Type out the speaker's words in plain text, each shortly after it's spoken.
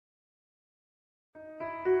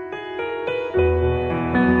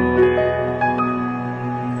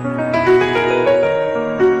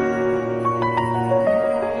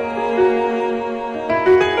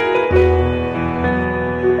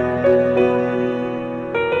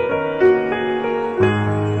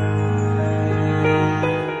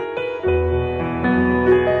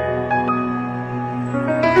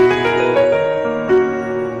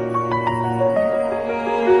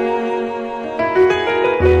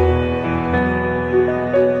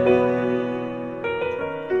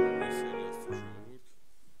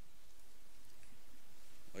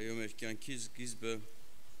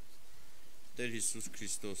Տեր Հիսուս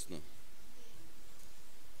Քրիստոսն է։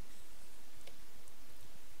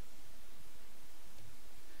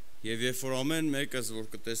 Եվ երբ որ ամեն մեկս որ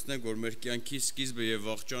կտեսնենք, որ մեր կյանքի սկիզբը եւ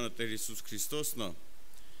վախճանը Տեր Հիսուս Քրիստոսն է,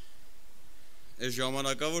 այս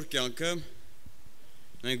ժամանակավոր կյանքը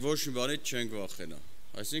մենք ոչ մի բանից չենք վախենա։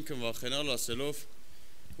 Այսինքն վախենալ ասելով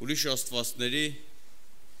ուրիշ աստվածների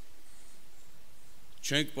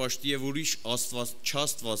չենք պաշտի եւ ուրիշ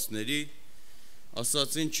չաստվածների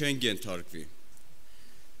ասածին չենք ենթարկվի։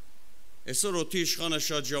 Այսօր օդի իշխանը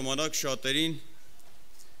շատ ժամանակ շատերին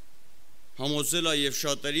համոզել է եւ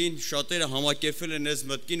շատերը համակերպել են այս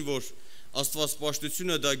մտքին, որ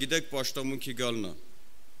աստվածպաշտությունը դա գիտեք պաշտամունքի գալն է։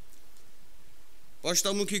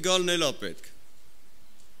 Պաշտամունքի գալն էլ է պետք։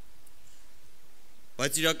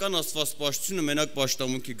 Բայց իրական աստվածպաշտությունը մենակ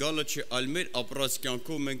պաշտամունքի գալը չէ, այլ մեր ապրած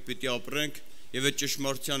կյանքով մենք պիտի ապրենք եւ այդ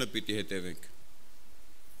ճշմարտությանը պիտի հետևենք։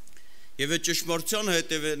 Եվ այդ ճշմարտությանը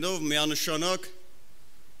հետևելով միանշանակ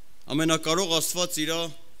ամենակարող Աստված իր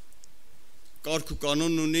կարգ ու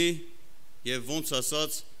կանոնն ունի եւ ոնց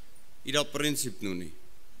ասած իր պրինցիպն ունի,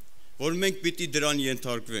 որ մենք պիտի դրան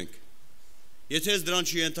ենթարկվենք։ Եթե ես դրան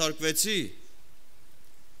չենթարկվեցի,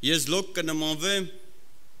 ես լոկ կնմանվեմ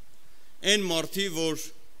այն մարդի, որ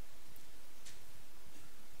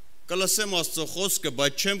կլսեմ Աստծո խոսքը,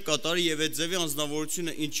 բայց չեմ կատարի եւ այդ ձևի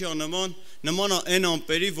անձնավորությունը ինչի աննման, նման է այն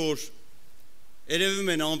ամպերի, որ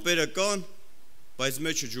երևում են ամպերը կան, բայց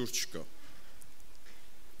մեջը ջուր չկա։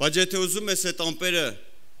 Բայց եթե ուզում ես այդ ամպերը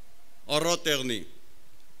առատ եղնի,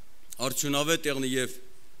 արդյունավետ եղնի եւ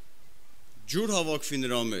ջուր հավաքվի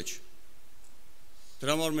նրա մեջ,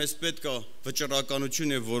 դրա համար մեզ պետք է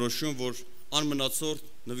վճռականություն եւ որոշում, որ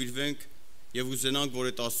անմնացորդ նվիրվենք եւ ուզենանք,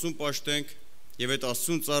 որ այդ Աստծուն պաշտենք եւ այդ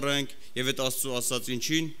Աստծուն ծառայենք եւ այդ Աստծո ասած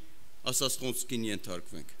ինչին, ասած խոսքին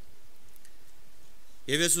ենթարկվենք։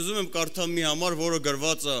 Եվ ես ուզում եմ կարդալ մի համար, որը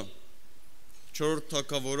գրված է 4-րդ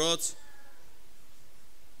թագավորաց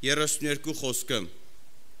 32 խոսքը։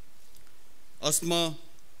 Ասում է.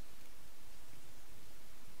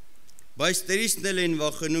 բայց Տերիցն էլ էին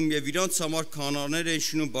վախենում եւ իրանց համար քահանաներ էին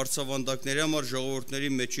շինում բարձավանդակների համար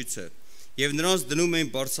ժողովուրդների մեջից է եւ նրանց դնում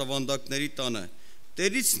էին բարձավանդակների տանը։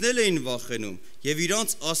 Տերիցն էլ էին վախենում եւ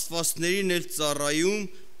իրանց աստվածներին էլ ծառայում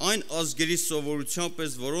այն ազգերի սովորության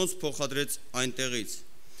պես, որոնց փոխադրեց այնտեղից։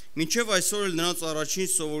 Մինչև այսօր էլ նրանց առաջին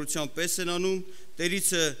սովորության պես են անում,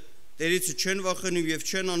 Տերիցը չեն վախենում եւ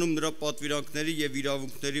չեն անում նրա պատվիրանքների եւ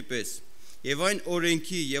իրավունքների պես։ Եվ այն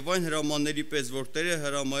օրենքի եւ այն հրամանների պես, որ Տերը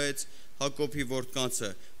հրամայեց Հակոբի որդկանցը,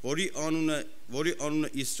 որի անունը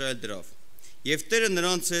Իսրայել դրավ։ Եվ Տերը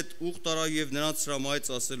նրանց հետ ուղ տարավ եւ նրանց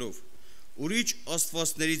հրամայեց ասելով. ուրիշ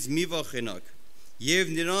աստվածներից մի վախենաք,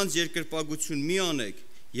 եւ նրանց երկրպագություն մի անեք,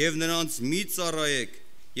 եւ նրանց մի ծառայեք,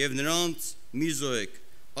 եւ նրանց մի զոհեք,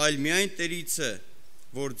 այլ միայն Տերիցը,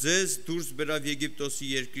 որ ձեզ դուրս բերավ Եգիպտոսի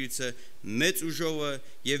երկրիցը մեծ ուժովը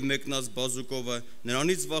եւ մեկնած բազուկովը,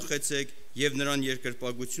 նրանից վախեցեք եւ նրան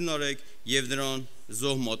երկրպագություն արեք եւ նրան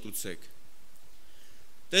զոհ մատուցեք։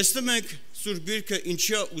 Տեսնում ենք Սուրբ Գիրքը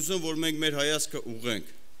ինչի է ուզում, որ մենք մեր հայացքը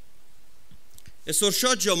ուղղենք։ Այսօր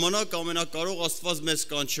շատ ժամանակ ամենակարող Աստված մեզ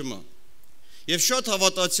կանչում է։ Եվ շատ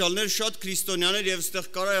հավատացյալներ, շատ քրիստոնյաներ եւ այստեղ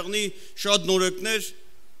կարա եղնի շատ նորեկներ,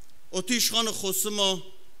 օդի իշխանը խոսում է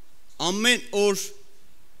ամեն օր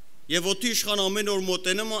եւ օդի իշխանը ամեն օր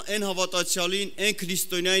մոտենում է այն հավատացյալին, այն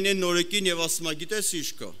քրիստոնյային, այն նորեկին եւ ասում է, գիտես ինչ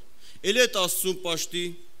կա։ Էլի այդ Աստծուն պաշտի,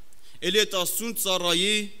 էլի այդ Աստծուն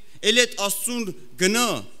ծառայի, էլի այդ Աստծուն գնա,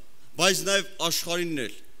 բայց նաեւ աշխարհինն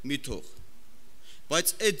էլ մի թող։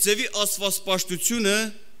 Բայց այդ ձևի աստվածպաշտությունը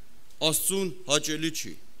Աստծուն հաճելի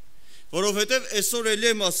չի։ Որովհետև այսօր էլի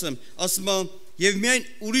եմ ասում եմ, եւ միայն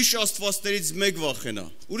ուրիշ աստվածներից մեկ վախենա։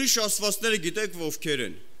 Ուրիշ աստվածները գիտեք ովքեր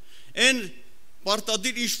են։ Այն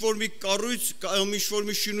պարտադիր ինչ-որ մի կառույց կամ ինչ-որ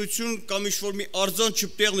մի շինություն կամ ինչ-որ մի արձան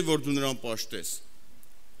չպտեղնի, որ դու նրան պաշտես։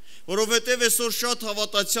 Որովհետև այսօր շատ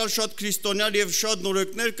հավատացյալ, շատ քրիստոնյալ եւ շատ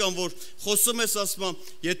նորեկներ կան, որ խոսում ես ասում եմ,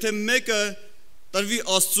 եթե մեկը տրվի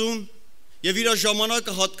Աստծուն եւ իր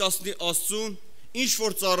ժամանակը հատկացնի Աստծուն, ինչ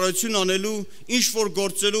որ ծառայություն անելու, ինչ որ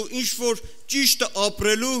գործելու, ինչ որ ճիշտը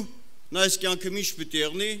ապրելու, նա այս կյանքը ինչ պիտի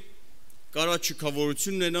եղնի, կարա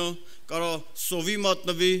չքավորություն ունենա, կարա սովի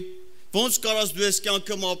մատնվի, ոնց կարաս դու այս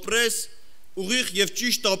կյանքում ապրես, ուղիղ եւ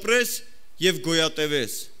ճիշտ ապրես եւ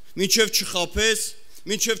գոյատևես, մինչեւ չխափես,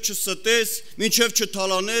 մինչեւ չստես, մինչեւ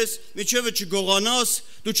չթալանես, մինչեւ չգողանաս,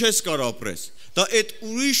 դու չես կարող ապրես։ Դա այդ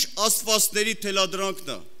ուրիշ աստվածների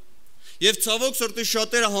թելադրանքն է։ Եվ ցավոք սրտի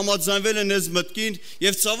շատերը համաձայնվել են այս մտքին,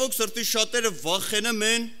 եւ ցավոք սրտի շատերը վախենում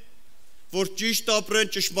են, որ ճիշտ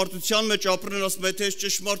ապրեն, ճշմարտության մեջ ապրեն, ասում են, թե ես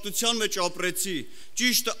ճշմարտության մեջ ապրեցի,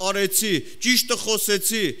 ճիշտը արեցի, ճիշտը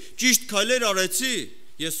խոսեցի, ճիշտ քայլեր արեցի,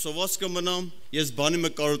 ես սոված կմնամ, ես բանի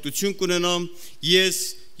մկարոտություն կունենամ, ես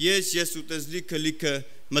ուտեզլիքը լիքը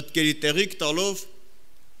մտքերի տեղիք տալով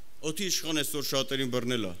օդի իշխան այսօր շատերին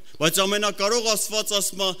բռնելա, բայց ամենակարող Աստված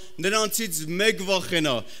ասում է նրանցից մեկ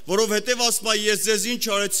վախենա, որովհետև ասում է ես ձեզ ինչ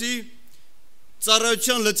արեցի,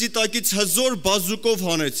 ծառայության լծի տակից հզոր բազուկով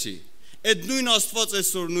հանեցի, այդ նույն Աստված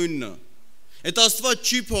այսօր նույնն է, այդ Աստված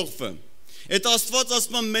չի փոխվում, այդ Աստված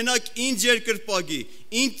ասում է մենակ ինձ երկրպագի,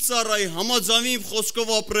 ինձ ծառայի, համաձայնվի իմ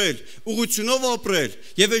խոսքով ապրել, ուղղությունով ապրել,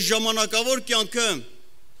 եւ այս ժամանակավոր կյանքը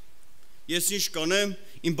ես ինչ կանեմ,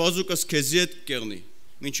 իմ բազուկս քեզի հետ կեղնի,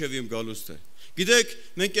 մինչև իմ գալուստը։ Գիտեք,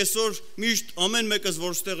 մենք այսօր միշտ ամեն մեկս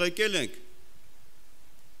որ ստեղ եկել ենք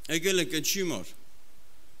ինչի մար։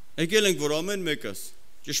 Եկել ենք, որ ամեն մեկս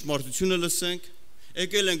ճշմարտությունը լսենք,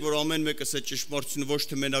 եկել ենք, որ ամեն մեկս այդ ճշմարտությունը ոչ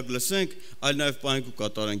թե մենակ լսենք, այլ նաև պահենք ու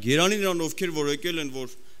կատարենք։ Երանի նրան, ովքեր որ եկել են,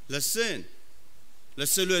 որ լսեն,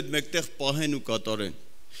 լսելու այդ մեկտեղ պահեն ու կատարեն։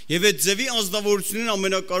 Եվ այդ ձևի անձնավորությունն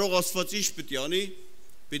ամենակարող Աստված ինչ պիտի անի,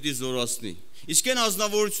 պիտի զորացնի։ Իսկ այն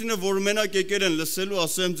անձնավորությունը, որ մենակ եկել են լսելու,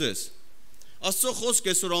 ասեմ ձեզ, Աստծո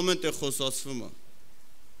խոսքը այսօր ամեն տեղ խոսացվում է։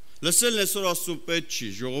 Լսելն այսօր Աստծուն պետք չի,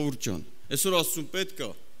 ժողովուրդ ջան։ Այսօր Աստծուն պետք է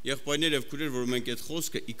եղբայրներ եւ քույրեր, որ մենք այդ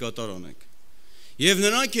խոսքը ի կատար անենք։ Եվ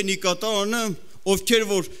նրանք են ի կատար անում, ովքեր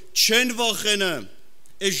որ չեն վախենում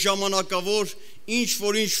այս ժամանակավոր ինչ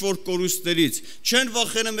որ կորուստներից, չեն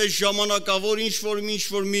վախենում այս ժամանակավոր ինչ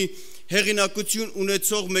որ մի հեղինակություն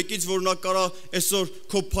ունեցող մեկից, որ նա կարա այսօր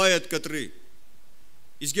քո փայդ կտրի։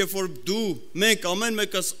 Իսկ երբ որ դու, մենք ամեն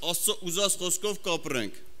մեկս Աստծո ուզած խոսքով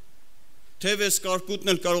կապրենք, թեև այս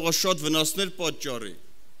կարկուտն էլ կարող է շատ վնասներ պատճառի,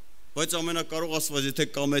 բայց ամենակարող Աստված եթե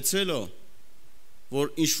կամեցել է,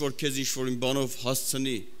 որ ինչ որ քեզ ինչ որ բանով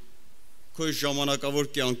հասցնի, քո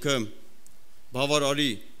ժամանակավոր կյանքը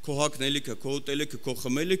բավարարի, քո հագնելիքը, քո ուտելիքը, քո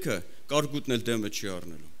խմելիքը, կարկուտն էլ դեմը չի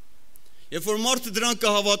առնելու։ Երբ որ մարդը դրան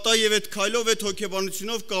կհավատա եւ այդ քայլով, այդ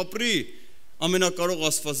հոգեբանությունով կապրի, ամենակարող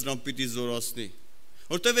Աստված նրան պիտի զորացնի։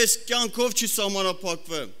 Որտեվ այս կյանքով չի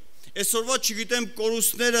սահմանափակվում։ Այսօրվա չգիտեմ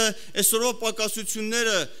կորուստները, այսօրվա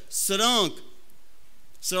պակասությունները,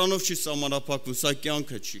 սրանով չի սահմանափակվում, սա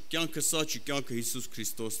կյանքը չի, կյանքը սա չի, կյանքը Հիսուս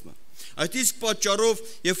Քրիստոսն է։ Այդ իսկ պատճառով,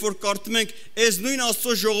 երբ որ կարդում ենք այս նույն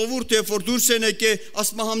Աստծո ժողովուրդը, երբ որ դուրս են եկել,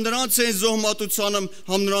 ասում համ նրանց են զոհմատուցանում,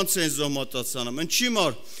 համ նրանց են զոհմատացանում։ Ինչի՞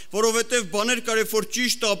 մար, որովհետև բաներ կար, երբ որ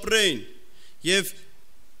ճիշտ ապրեին եւ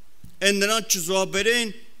այն նրանց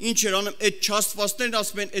չզոհաբերեն, ինչ էր անում, այդ չաստվածներն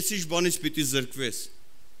ասում են, այս ինչ բանից պիտի զրկվես,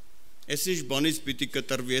 այս ինչ բանից պիտի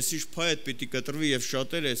կտրվի, այս ինչ փայդ պիտի կտրվի եւ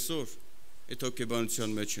շատերը այսօր այդ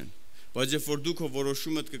հոգեբանության մեջ են։ Բայց երբ որ դու քո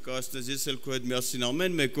որոշումդ կկայացնես, ես էլ քո հետ միասին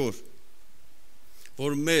ամեն մեկ օր,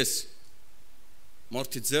 որ մեզ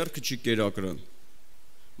մարդի ձեռքը չի կերակրում,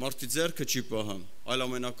 մարդի ձեռքը չի պահում, այլ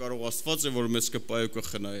ամենակարող Աստված է, որ մեզ կպահի ու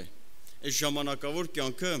կխնայի։ Այս ժամանակավոր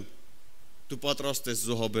կյանքը դու պատրաստ ես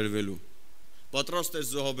զոհաբերվելու, պատրաստ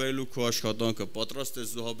ես զոհաբերելու քո աշխատանքը, պատրաստ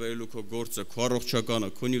ես զոհաբերելու քո գործը, քո առողջականը,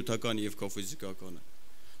 քո նյութականը եւ քո ֆիզիկականը։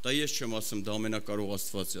 Դա ես չեմ ասում, դա ամենակարող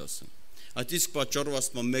Աստված է ասում։ Այդ իսկ պատճառով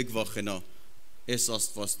ասում եմ մեկ վախենա այս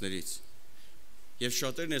Աստվածներից։ Եվ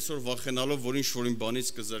շատերն այսօր վախենալով, որ ինչ-որ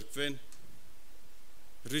բանից կզրկվեն,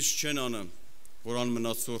 ռիսկ չեն անում, որ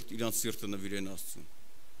անմնացորդ իրանց սիրտը նվիրեն Աստծուն։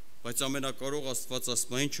 Բայց ամենակարող Աստված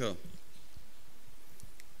ասում է ինչ է։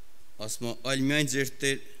 Ասում է, այլ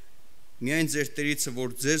միայն ձեր Տերիցը,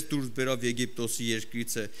 որ ձեզ դուրս բերավ Եգիպտոսի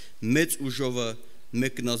երկրիցը, մեծ ուժովը,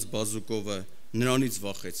 մեկնած բազուկովը, նրանից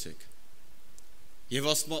վախեցեք։ Եվ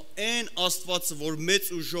ասում է, այն Աստվածը, որ մեծ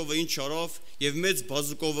ուժովը ինչ արավ եւ մեծ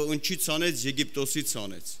բազուկովը ինչից անեց, Եգիպտոսից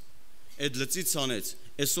անեց, այդ լծից անեց,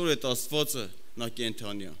 այսօր այդ Աստվածը նա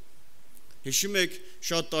կենթանի է։ Հիշում եք,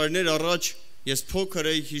 շատ տարիներ առաջ ես փոքր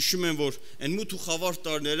էի, հիշում եմ, որ այն մութ ու խավար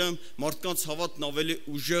տարիներում մարդկանց հավատն ավելի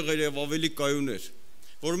ուժեղ էր եւ ավելի կայուն էր,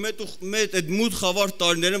 որ մեծ այդ մութ խավար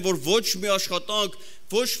տարիներում, որ ոչ մի աշխատանք,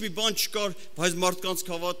 ոչ մի բան չկար, բայց մարդկանց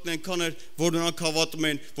հավատն այնքան էր, որ նրանք հավատում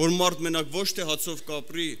են, որ մարդ մենակ ոչ թե հացով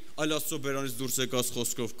կապրի, այլ Աստծո բերանից դուրս եկած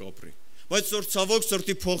խոսքով կապրի։ Բայց որ ցավոք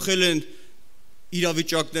սրտի փոխել են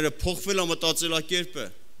իրավիճակները, փոխվել է մտածելակերպը։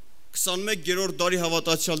 21-րդ դարի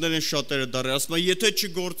հավատացյալներ են շատերը դարել, ասում են, եթե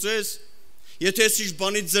չգործես, եթե այս ինչ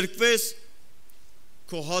բանից զրկվես,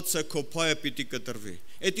 քո հացը, քո փայը պիտի կտրվի։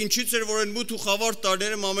 Այդ ինչից էր, որ այն մութ ու խավար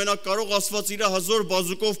տարիներում ամենակարող Աստված իր հազոր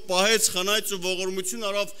բազուկով պահեց, խնայեց ու ողորմություն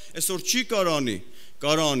արավ, այսօր չի կարանի,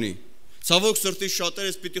 կարանի։ Ցավոք սրտի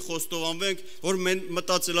շատերս պիտի խոստովանվենք, որ մենք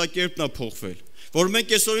մտածելակերպն է փոխվել, որ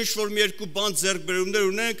մենք այսօր ինչ-որ մի երկու բան ձեռքբերումներ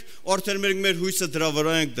ունենք, արդեն մեր հույսը դրա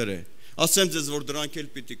վրա ենք դրել։ Ասեմ ձեզ, որ դրանք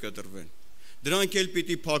էլ պիտի կտրվեն, դրանք էլ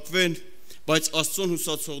պիտի փակվեն, բայց Աստծուն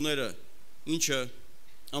հուսացողները ինչը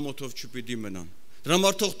ամոթով չպիտի մնան։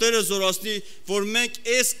 Դրամարդող Տերը զորացնի, որ մենք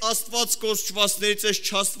այս Աստված կոչվածներից, այս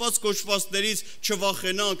չաստված կոչվածներից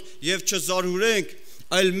չվախենանք եւ չզարհուրենք,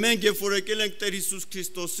 այլ մենք երբ որ եկել ենք Տեր Հիսուս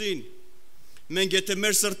Քրիստոսին, մենք եթե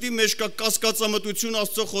մեր սրտի մեջ կա կասկածամտություն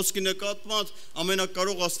Աստծո խոսքի նկատմամբ,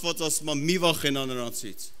 ամենակարող Աստված ասում է՝ մի վախենա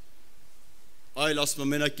նրանցից, այլ ասում է՝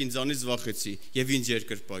 մենակ ինձանից վախեցի եւ ինձ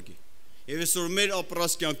երկրպագի։ Եվ այսօր մեր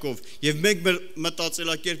ապրած կյանքով եւ մենք մեր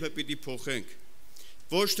մտածելակերպը պիտի փոխենք։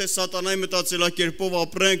 Ոչ թե սատանայի մտածելակերպով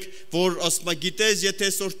ապրենք, որ ասում է՝ գիտես, եթե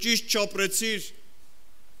այսօր ճիշտ չապրեցիր,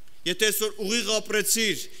 եթե այսօր ուղիղ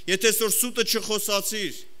ապրեցիր, եթե այսօր սուտը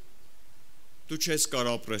չխոսացիր, դու չես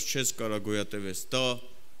կարող ապրես, չես կարող գոյատևես։ Դա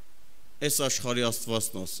այս աշխարհի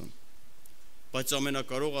Աստվածն ասում։ Բայց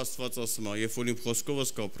ամենակարող Աստված ասում է, երբ որ իմ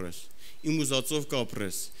խոսքովս կապրես, իմ ուզածով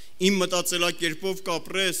կապրես, իմ մտածելակերպով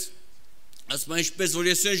կապրես, ասում է, ինչպես որ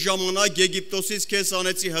ես այն ժամանակ Եգիպտոսից քեզ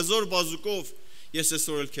անեցի հզոր բազուկով, ես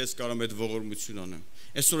այսօր էլ քեզ կարող եմ այդ ողորմություն անեմ։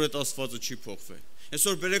 Այսօր այդ Աստվածը չի փոխվել։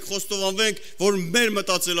 Այսօր բերեք խոստովանվենք, որ մեր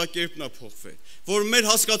մտածելակերպն է փոխվել, որ մեր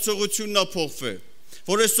հասկացողությունն է փոխվել,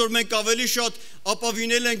 որ այսօր մենք ավելի շատ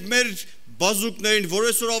ապավինել ենք մեր բազուկներին, որ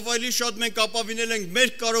այսօր ավելի շատ մենք ապավինել ենք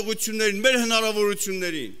մեր կարողություններին, մեր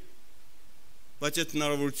հնարավորություններին։ Բայց այդ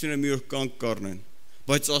հնարավորությունները մի օր կանգ կառնեն,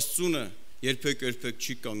 բայց Աստծունը երբեք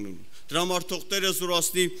չի կանգնում։ Դրամարդող Տերը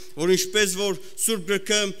զորացնի, որ ինչպես որ Սուրբ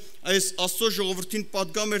Գրքը այս Աստծո ժողովրդին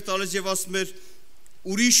պատգամ էր տալիս եւ ասում էր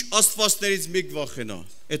ուրիշ աստվածներից մի վախենա։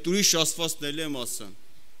 Այդ ուրիշ աստվածն էլ եմ ասում։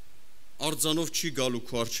 Արձանով չի գալու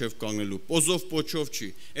քո առջև կանգնելու, պոզով պոչով չի։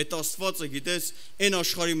 Այդ Աստվածը գիտես, այն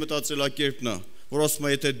աշխարհի մտածելակերպն է, որ ասում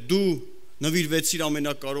է, եթե դու նվիրվեցիր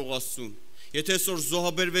ամենակարող Աստծուն, եթե այսօր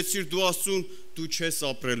զոհաբերվեցիր դու Աստծուն, դու չես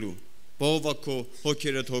ապրելու։ Ով է քո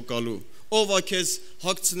հոգերդ հոգալու, ով է քեզ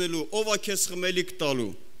հագցնելու, ով է քեզ խմելիք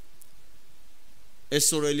տալու։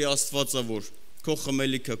 Այսօր էլի Աստվածը, որ քո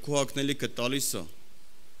խմելիքը, քո հագնելիքը տալիս է,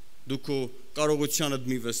 դու քո կարողությանդ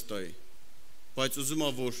մի վստահի։ Բայց ուզում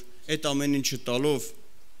եմ, որ այդ ամեն ինչը տալով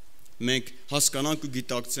մենք հասկանանք ու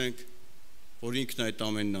գիտակցենք, որ ինքն է այդ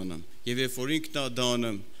ամենն անում։ Եվ երբ որ ինքն է դա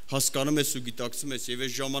անում, հասկանում ես ու գիտակցում ես, եւ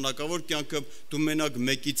այս ժամանակավոր կյանքը դու մենակ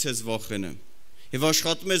մեկից ես վախենում։ Եվ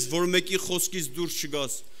աշխատում ես, որ մեկի խոսքից դուրս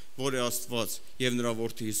չգաս, որ է Աստված եւ նրա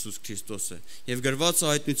որդի Հիսուս Քրիստոսը։ Եվ գրված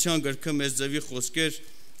հայտնության գրքը մեծ ձևի խոսքեր,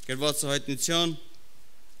 գրված հայտնության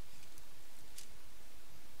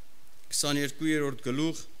 22-րդ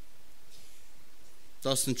գլուխ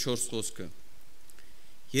 14 խոսքը։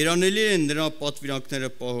 Երանելի են նրա պատվիրանքները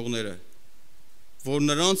պահողները, որ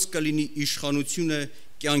նրանց կլինի իշխանությունը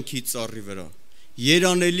կյանքի ծառի վրա։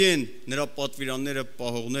 Երանելի են նրա պատվիրանները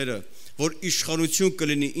պահողները, որ իշխանություն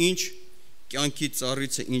կլինի ինչ կյանքի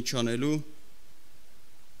ծառիցը ինչ անելու,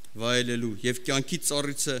 վայելելու եւ կյանքի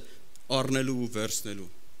ծառիցը առնելու ու վերցնելու։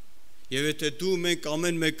 Եվ եթե դու մենք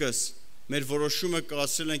ամեն մեկս մեր որոշումը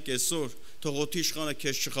կասել ենք այսօր, թող օդի իշխանը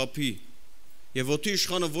քեզ չխափի։ Եվ օդի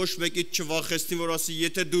իշխանը ոչ մեկից չվախեցնի, որ ասի,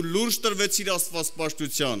 եթե դու լուրջ տրվեցիր Աստված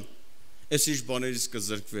պաշտության, այս ինչ բաներից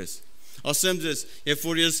կզրկվես։ Ասեմ ձեզ, երբ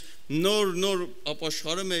որ ես նոր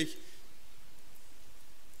ապաշխարում եի,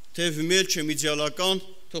 թե վիմել չեմ իդեալական,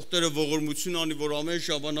 թող Տերը ողորմություն անի, որ ամեն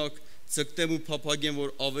ժամանակ ձգտեմ ու փափագեմ,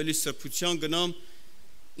 որ ավելի սրբության գնամ,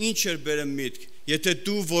 ինչ էր բերեմ միտք։ Եթե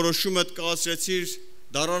դու որոշումդ կայացրեցիր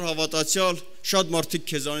դարար հավատացյալ, շատ մարդիկ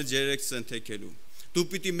քեզանից երեք են թեքելու։ Դու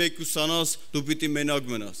պիտի մեկուսանաս, դու պիտի մենակ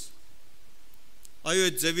մնաս։ Այո,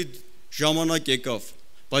 այդ ձևի ժամանակ եկավ,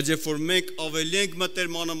 բայց երբ որ մենք ավելի ենք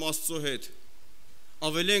մտերմանում Աստծո հետ,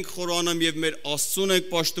 ավելի ենք խորանում եւ մեր Աստծուն ենք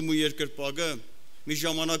պաշտում ու երկրպագը, մի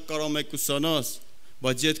ժամանակ կարող մեկուսանաս,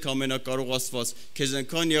 բայց յետք ամենակարող Աստված քեզ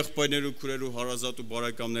այնքան եղբայրներ ու քուրեր ու հարազատ ու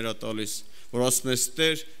բարեկամներ է տալիս, որ ասում ես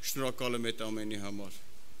Տեր, շնորհակալ եմ այդ ամենի համար։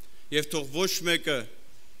 Եվ թող ոչ մեկը,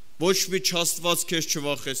 ոչ մի չաստված քեզ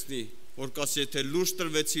չվախեցնի, որ կասի, եթե լուրջ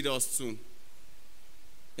տրվեցիր Աստծուն,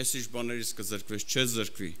 այս ինչ բաներից կզրկվես, չես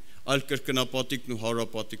զրկվի, այլ կրկնապատիկն ու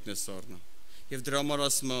հարապատիկն է սառնա։ Եվ դրա համար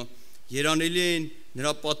ասում է, երանելի են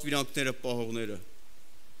նրա պատվիրանքները պահողները։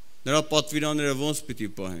 Նրա պատվիրանները ոնց պիտի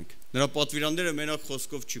պահենք։ Նրա պատվիրանները մենակ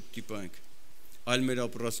խոսքով չի պիտի պահենք, այլ մեր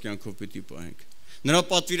ապրած կյանքով պիտի պահենք։ Նրա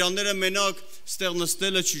պատվիրանները մենակ ստեղ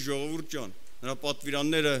նստելը չի, ժողովուրդ ջան։ Նրա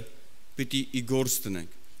պատվիրանները պիտի ի գործ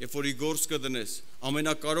դնենք։ Երբ որ ի գործ կդնես,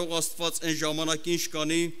 ամենակարող Աստված այն ժամանակին ինչ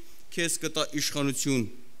կանի, քեզ կտա իշխանություն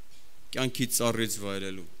կյանքի ծառից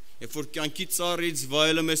վայելելու։ Երբ որ կյանքի ծառից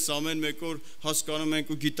վայելում ես ամեն մեկ օր, հասկանում ենք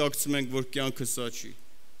ու գիտակցում ենք, որ կյանքը սա չի։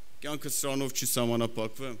 Կյանքը սրանով չի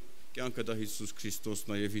սահմանափակվում, կյանքը դա Հիսուս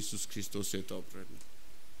Քրիստոսն է եւ Հիսուս Քրիստոսի հետ ապրելն է։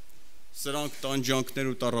 Սրանք տանջանքներ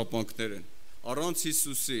ու տառապանքներ են։ Առանց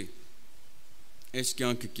Հիսուսի այս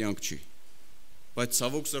կյանքը կյանք չի։ Բայց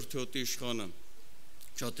ցավոք սրտի իշխանը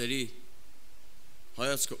շատերի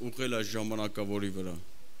հայացքը ուղղել այս ժամանակավորի վրա։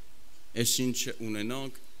 Այս ինչը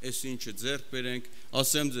ունենանք, այս ինչը ձեռք բերենք,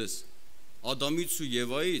 ասեմ ձեզ, Ադամից ու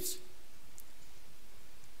Եվայից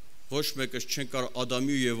ոչ մեկս չեն կարող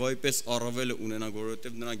Ադամի ու Եվայի պես առավելը ունենանք,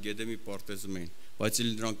 որովհետև նրանք Գեդեմի պարտեզում էին, բայց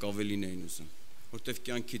էլ նրանք ավելին էին ուզում, որովհետև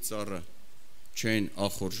կյանքի ծառը չեն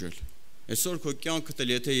ախորժել։ Այսօր քո կյանքդ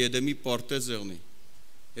էլ եթե Եդեմի պարտեզ եղնի,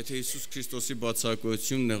 եթե Հիսուս Քրիստոսի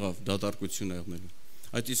բացակայությունն եղավ, դատարկություն եղնելու,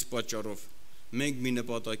 այդ իսկ պատճառով մենք մի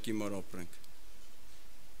նպատակի մար ապրենք։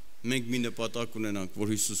 Մենք մի նպատակ ունենանք,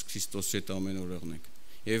 որ Հիսուս Քրիստոսի հետ ամեն օր եղնենք։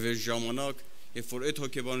 Եվ այս ժամանակ, երբ որ այդ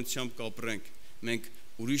հոգեբանությամբ կապրենք, մենք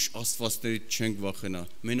ուրիշ աստվածներից չենք վախենա,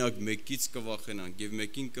 մենակ մեկից կվախենանք եւ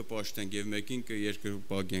մեկին կպաշտենք եւ մեկին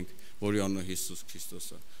կերկրպագենք, որի անունը Հիսուս Քրիստոս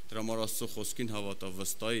է։ Դրա համար Աստծո խոսքին հավատա,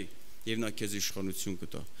 վստահի եւ նա քեզ իշխանություն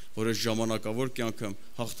կտա, որ այս ժամանակավոր կյանքում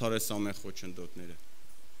հաղթարես ամեն խոչընդոտները։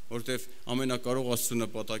 Որտեւ ամենակարող Աստծո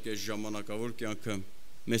նպատակը այս ժամանակավոր կյանքը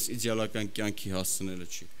մեզ իդեալական կյանքի հասցնելը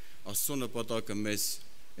չի։ Աստծո նպատակը մեզ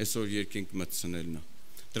այսօր երկինք մտցնելն է։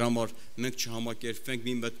 Դրա համար մենք չհամակերպվենք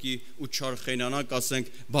մի մտքի ու չարխենանանք,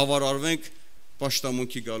 ասենք բավարարվենք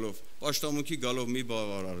պաշտամունքի գալով։ Պաշտամունքի գալով մի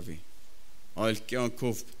բավարարվի, այլ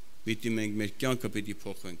կյանքով պիտի մենք մեր կյանքը պիտի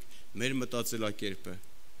փոխենք, մեր մտածելակերպը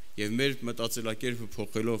եւ մեր մտածելակերպը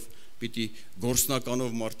փոխելով պիտի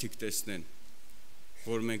գործնականով մարդիկ տեսնեն,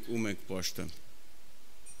 որ մենք ում ենք պաշտում։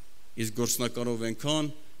 Իսկ գործնականով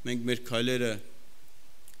այնքան մենք մեր քայլերը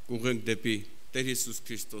կուղենք դեպի Տեր Հիսուս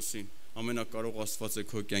Քրիստոսին, ամենակարող Աստվածը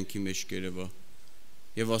քո կյանքի մեջ կերևա։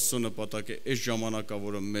 Եվ Աստծո նպատակը այս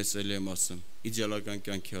ժամանակավորը մեզ էլ եմ ասում, իդեալական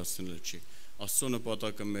կյանքի հասնելը չի։ Աստծո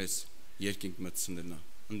նպատակը մեզ երկինք մտցնելն է,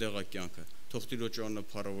 ընդեղա կյանքը։ Թող Տիրոջ անունը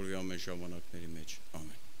փառավորվի ամեն ժամանակների մեջ։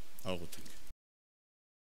 Ամեն։ Աղոթենք։